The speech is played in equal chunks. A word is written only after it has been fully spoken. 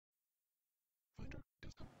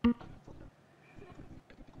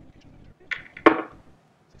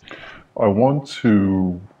I want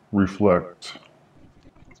to reflect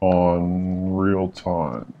on real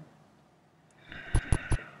time.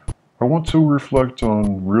 I want to reflect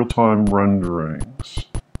on real-time renderings.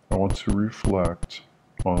 I want to reflect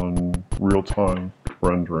on real-time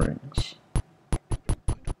renderings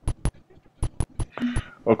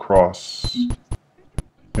across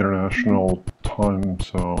international time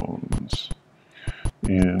zones,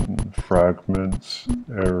 in fragments,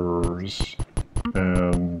 errors,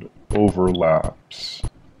 and overlaps.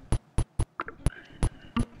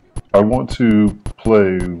 I want to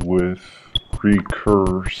play with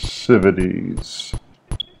recursivities.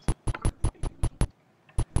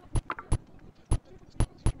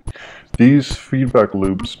 These feedback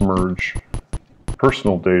loops merge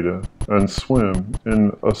personal data and swim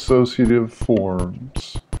in associative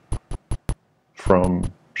forms from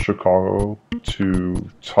Chicago to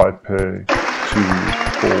Taipei to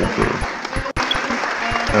Boulder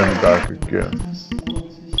and back again.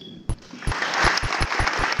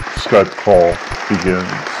 Skype call begins.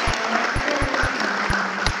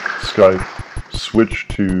 Skype switch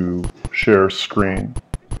to share screen.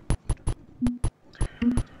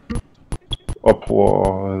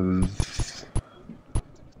 Applause.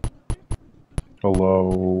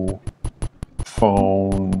 Hello.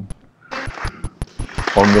 Phone.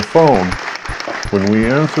 On the phone. When we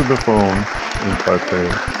answer the phone in Taipei,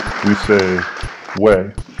 we say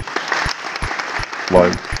way,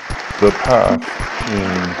 like the path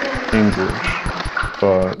in English,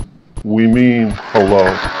 but we mean hello.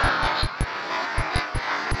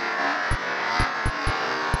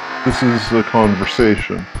 This is a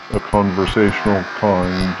conversation, a conversational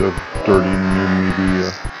kind of dirty new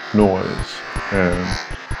media noise, and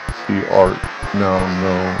the art now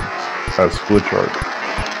known as glitch art,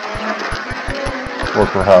 or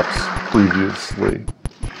perhaps previously.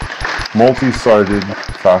 Multi-sided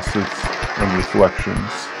facets and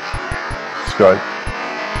reflections. Skype,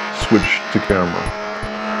 switch to camera.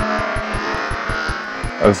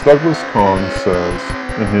 As Douglas Kahn says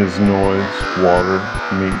in his Noise, Water,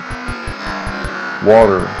 Meat,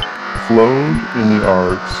 water flowed in the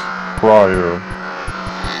arts prior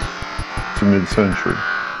to mid-century.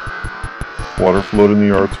 Water flowed in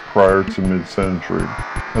the arts prior to mid-century.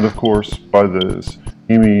 And of course, by this,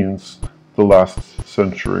 he means the last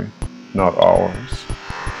century, not ours.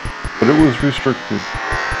 But it was restricted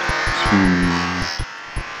to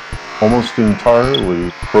almost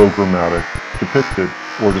entirely programmatic, depicted,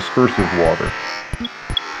 or discursive water.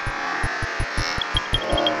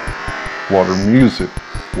 Water music,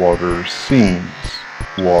 water scenes,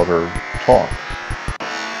 water talk.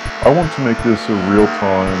 I want to make this a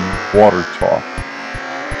real-time water talk,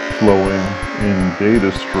 flowing in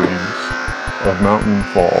data streams of mountain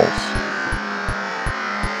falls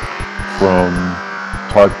from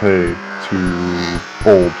Taipei to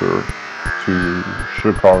Boulder to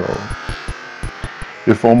Chicago.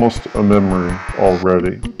 If almost a memory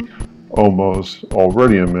already, almost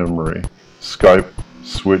already a memory, Skype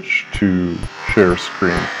switch to share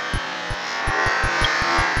screen.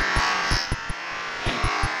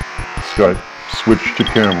 Skype switch to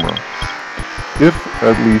camera. If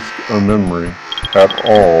at least a memory at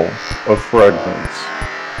all of fragments.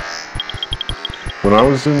 When I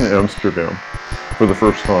was in Amsterdam for the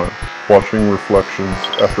first time, watching reflections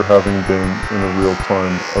after having been in a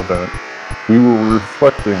real-time event, we were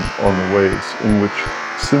reflecting on the ways in which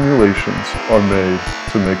simulations are made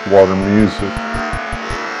to make water music,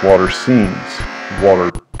 water scenes,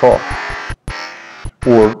 water talk,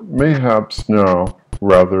 or mayhaps now,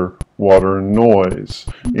 rather, water noise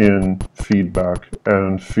in feedback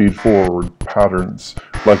and feed-forward patterns,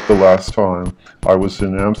 like the last time I was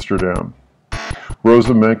in Amsterdam.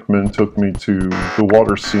 Rosa Menkman took me to the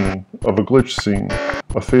water scene of a glitch scene,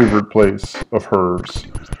 a favorite place of hers,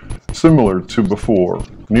 similar to before,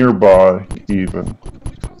 nearby even.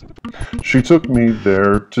 She took me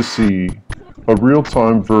there to see a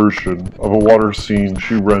real-time version of a water scene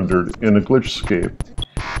she rendered in a glitchscape,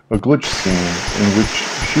 a glitch scene in which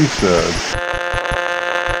she said,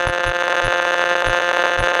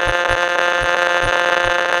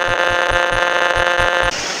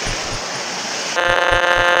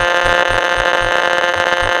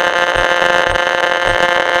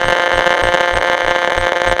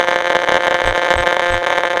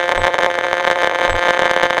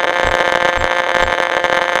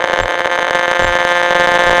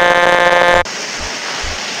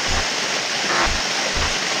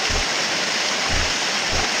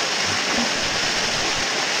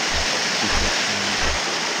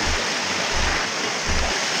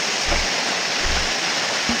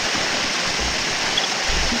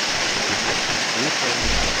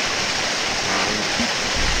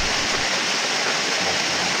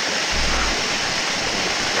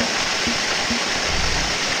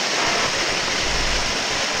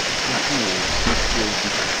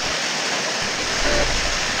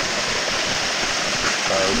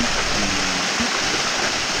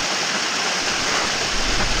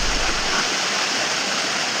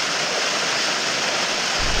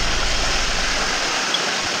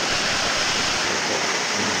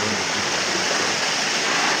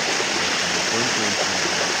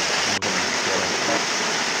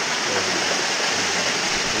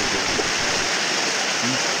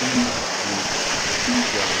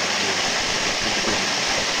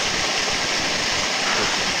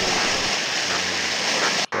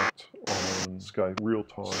 Skype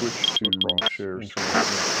real-time. Switch to share screen.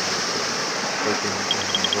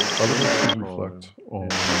 Other reflect on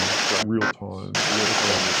real-time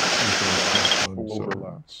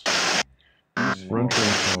overlaps.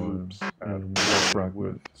 Rendering times and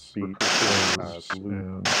fragments, speed,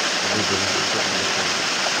 and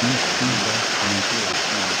these feedback loops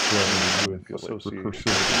with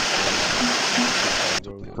recursivities,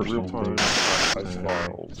 real-time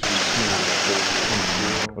files,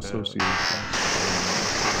 associations,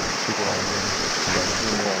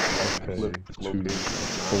 flip to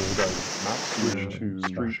switch to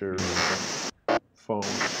street share, phone,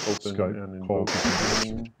 open Skype, and call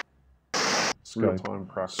Skype,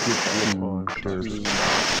 practice, real-time, shares.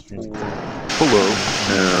 Hello,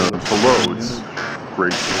 and hello, it's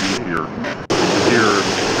great to be here.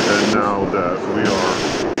 And now that we are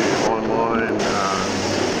online,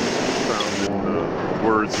 found in the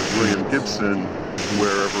words of William Gibson,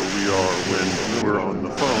 wherever we are when we're on the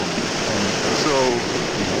phone. So,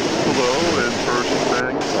 hello, and first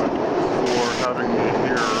thanks for having me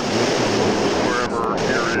here, wherever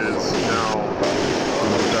here is now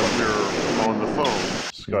that we're on the phone.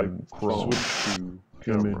 Skype, Chrome, switch to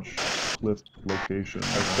image, clip, location.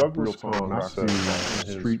 As Douglas Kahn says in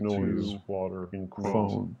his street noise, water, in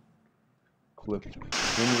phone, clip,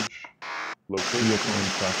 image, location,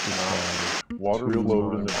 real-time practice, water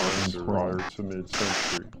flowed in the gardens prior to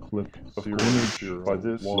mid-century. Clip, image, by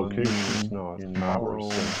this location, not in our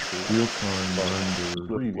century, real-time render,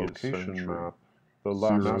 previous location map, the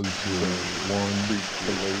last 0, 1,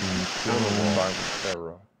 the late analog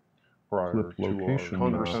era. Clip location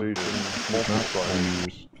conversation,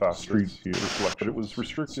 multipliers, street view, but it was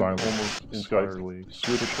restricted almost entirely.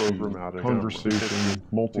 Switch programmatic conversation,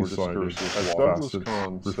 multi-sided, as Douglas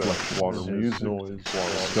Kahn said, water music, noise,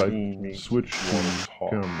 Skype, switch to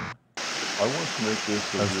camera. I want to make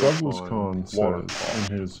this as Douglas Kahn says in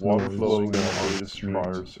his water flowing in the latest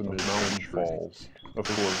prior to mid-mountain falls. Of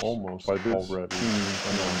course, almost by this already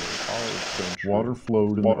water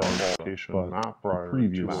flowed in the location map prior to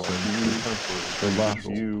the last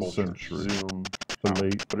century, the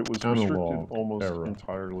late but it was analog almost era,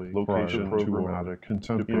 entirely location programmatic,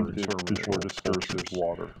 contemporary visual discursive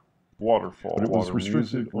waterfall. But it was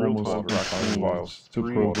restricted almost entirely to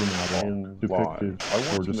programmatic, depicted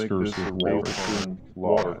or discursive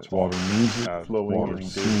water music, flowing in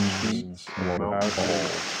scenes, waterfall.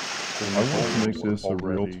 I want to make this a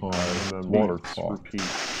real-time water talk,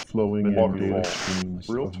 flowing in data streams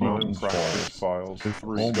of mountain files, if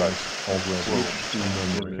almost already, and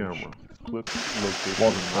then the camera. Clip, location,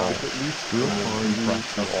 waterfall, at least real-time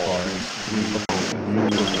practice files,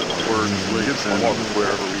 words,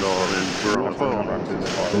 wherever we are, and we're on the phone.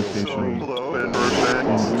 Location, hello, and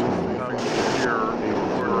here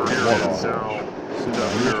is now.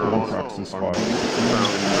 Practice files.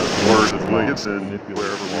 Words of Gibson,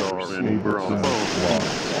 wherever we are, and we're on the phone.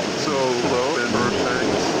 So, hello, and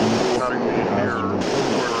thanks for having me here,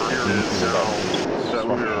 where it is now that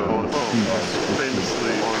we're on the phone.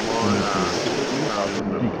 Famously online,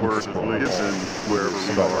 words of Gibson, wherever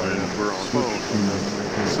we are, and we're on the phone.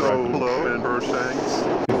 So, hello, and thanks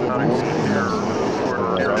for having me here,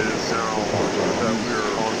 where it is now that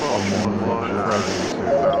we're on the phone. Online,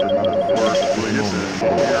 words of Gibson,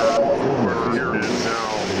 here it is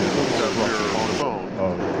now that we're on the phone.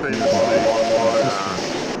 Famously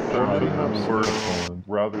online, words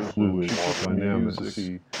rather fluid, dynamic,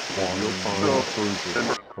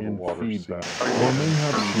 in feedback. One may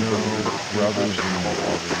have snow rather than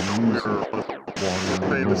water,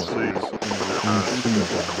 famously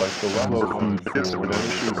like the last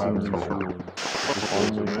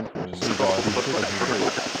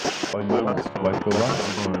like the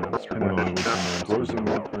last time when I was in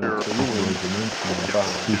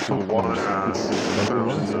to the water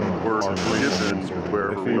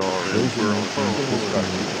wherever we are,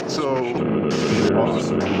 so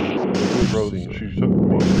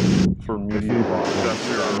for MediaLive,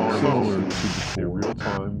 similar to the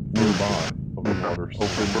real-time nearby of the water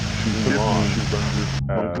open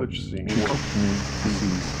glitch scene. She took me to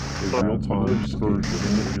see a real-time version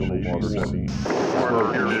of the water scene.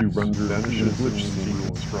 She rendered the glitch scene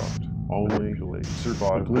construct. Only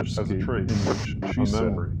survived as a trait in which she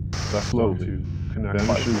said that flow to connect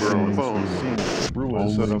vanishes in scene. Bruin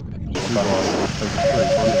set up to survive as a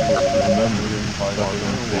trait remembering by that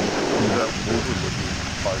overlooking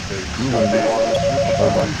Taipei. Bruin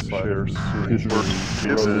shares his work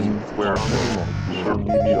where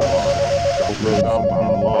MediaLive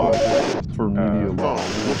for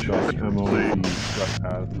MediaLive, which does MOD that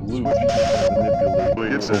add loop and manipulate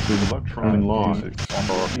open electron live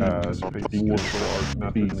as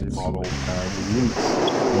warp beats model as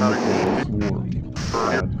loops manipulate warp.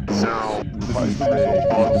 Now, This is the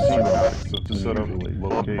result of the schematics to set up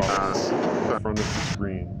locations. In front of the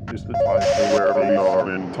screen is the Taipei wherever we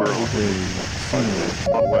are in Taipei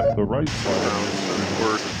scene away. The right side of the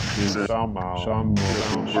screen is Shamao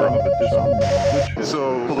which is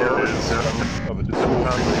so there is sound of a distant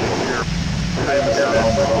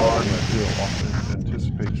often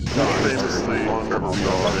anticipates famously wherever we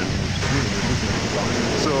are in.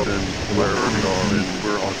 So then wherever we are in,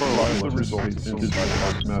 we're on provides the result in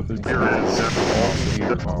digitized methods. Here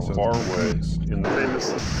is far away in the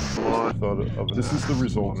famous this is the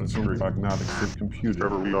result of some pragmatics of computing.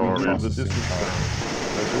 Wherever we are hear in the distance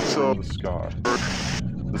as it's so in the sky.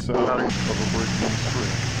 The sound of a breaking string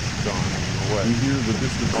dying away. We hear the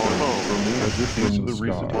distant sound as if in the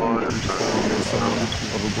recent future the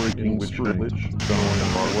sound of a breaking string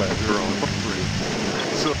dying away.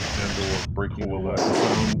 so And or breaking away. The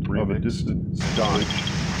sound of a distant dying.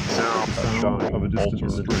 The sound of a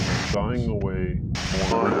distant string dying away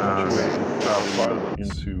or perpetuated outside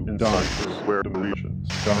into where dimensions.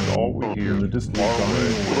 And all we hear in the distant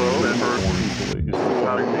dying away is the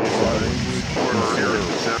language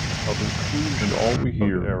of inclusion. And all we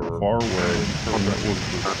hear far away from that word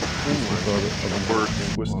is the thought of a word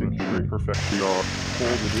linguistic tree perfection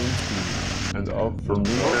folded into and of for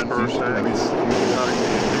me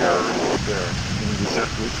there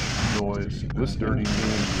noise, this dirty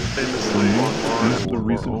famously is the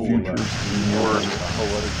recent futures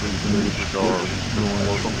poetically imaged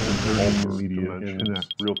noise media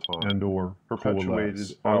connect real time and or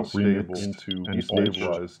perpetuated unstable into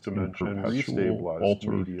destabilized dimension and restabilized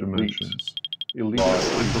altered dimensions.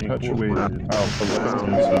 Illegally perpetuated out the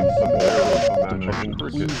imagined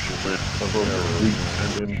cricket of error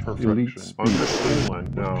and imperfection.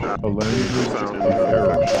 Understood now, a language of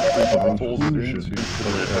error of inclusion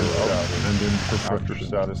and imperfection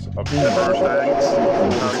status of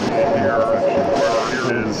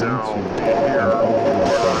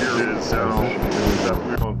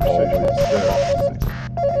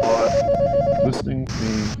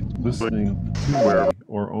listening to where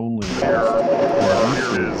or only here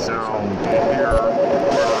is sound that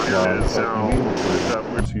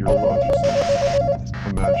to your consciousness.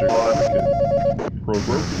 A magic cricket.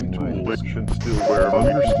 Programming tools can still where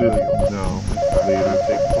understood now, later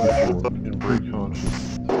take pleasure in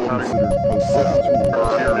pre-conscious, considered post-status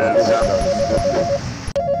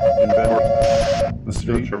invented the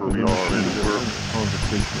state of we are in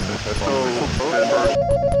conversation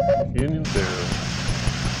in and there,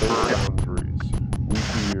 those boundaries, we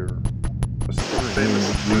hear a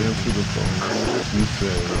string, we answer the phone, we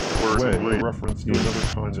say, way, a reference to another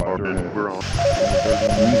kind of direct.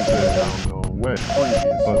 We say, no way,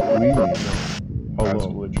 but we know,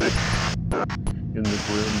 hello. In the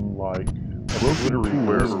grim light, broken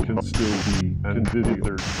tools can still be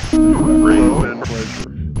convivial, and pleasure,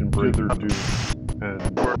 and hitherto, and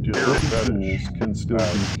tools can still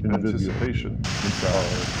be convivial,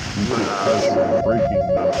 little pleasure in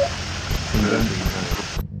breaking the convention and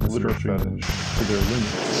literature fetish to their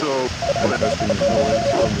limits, and testing the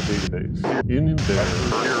noise from the database. In and there,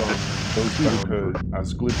 those who could,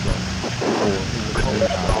 as glitch or in the color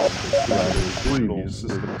house, rather previous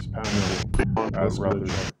systems panel, as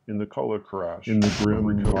glitch in the color crash, in the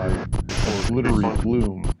grim light, or glittery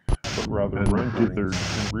gloom, but rather dithered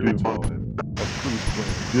in real time, a truth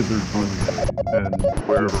dithered gloom, and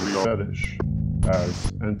wherever fetish,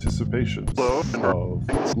 as anticipations of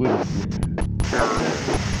glitter gloom.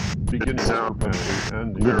 Beginnings perpetuate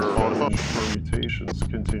and permutations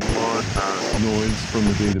continue. Noise from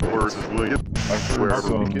the database. I heard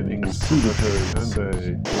some beginnings pseudocode and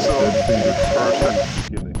say, dead fingers first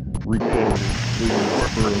beginning. Recording leads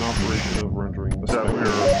for an operation of rendering the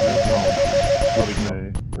spectrum which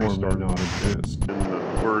may or may not exist. in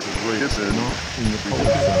the word is Not in the color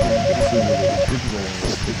sound, but simulated digital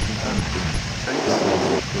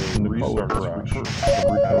in the color crash, the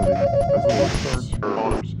recoding as well as starts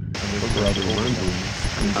errors, but rather renderings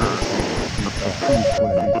in a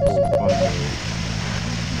pre-play unknown.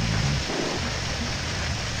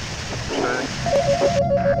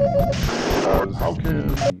 How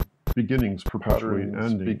can beginnings perpetuate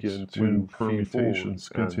endings when permutations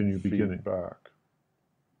continue beginning back?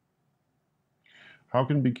 How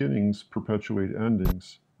can beginnings perpetuate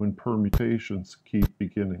endings when permutations keep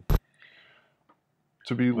beginning?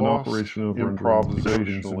 To be an operation of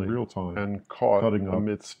improvisationally in real time and caught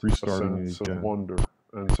amidst restarting a sense of wonder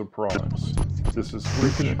and surprise. This is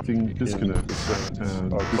reconnecting disconnects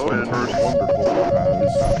and discontent wonderful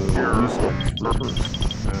as the restarts recurse.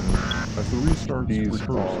 And as the restarts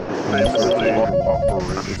recurse, famously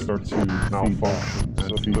operate, they start to malfunction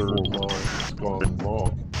and feed lines gone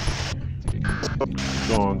wrong.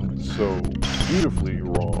 Gone so beautifully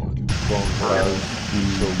wrong. Gone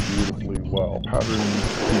so beautifully well. Patterns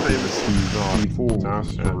famously not full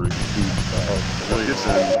mastery like it's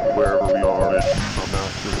in wherever we are,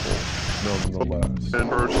 masterful nonetheless. and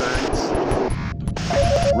merchants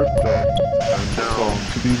Ripped up and down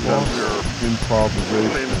to be lost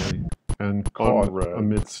improvisationally and caught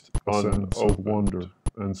amidst a sense of wonder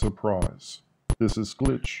and surprise. This is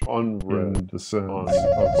glitch in the sense of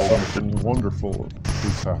something wonderful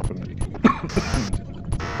is happening.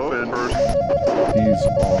 These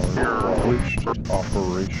are glitched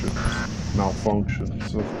operations,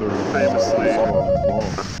 malfunctions of famously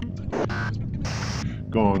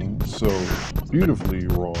gone so beautifully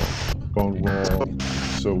wrong, gone wrong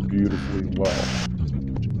so beautifully well.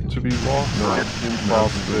 To be lost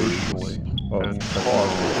improvisationally and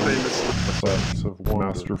caught a sense of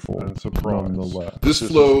masterful and surprise nonetheless. This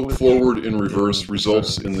flow forward in reverse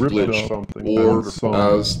results in the glitch, or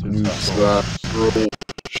as that girl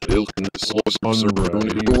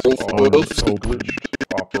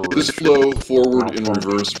This flow forward in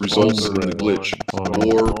reverse results in the glitch,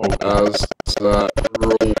 or as that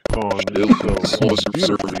girl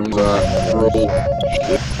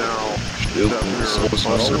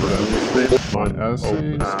my essays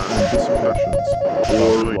and dissertations,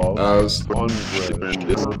 or as unread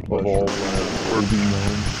of all lands will be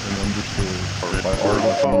known and understood by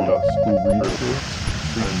all of who read it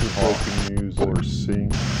and talk and use or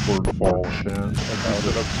sing or fall chant about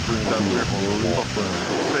it upstream to your own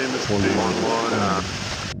friends or your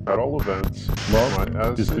own. At all events,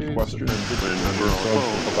 love is the question and the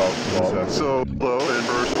subject about love. so low and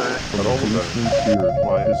birthday. At all events, here,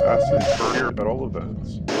 my essays. At all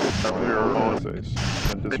events, we are on essays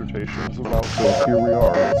and dissertations about. So here we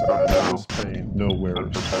are, and now pain, nowhere,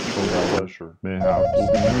 and perpetual pleasure, mayhap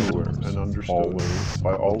will be anywhere and understood always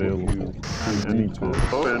by all of you in any time.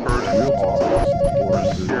 And birthday. Real talks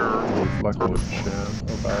or here reflective chant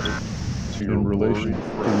about it to your relation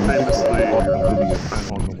famously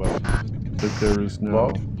on the web. That there is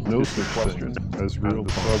now no such question as real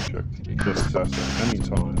subject, just as at any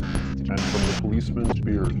time, and from the policeman's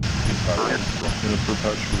beard, in a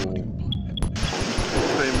perpetual.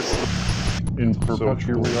 In perpetual, so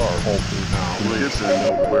here we are, altered now.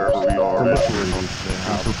 Listen, wherever we are, Proliferated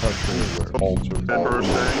in perpetual, altered, and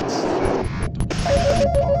birthdays. Any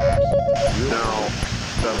times. Now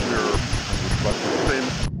that we're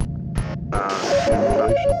famous. In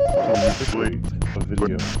relation to a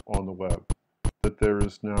video on the web, that there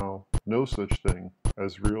is now no such thing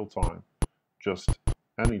as real time, just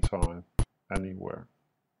anytime, anywhere.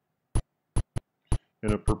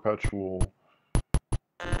 In perpetual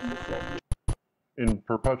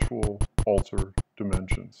altered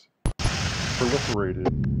dimensions. Proliferated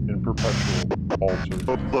in perpetual altered.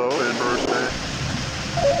 Hello and birthday.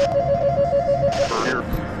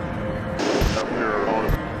 Here.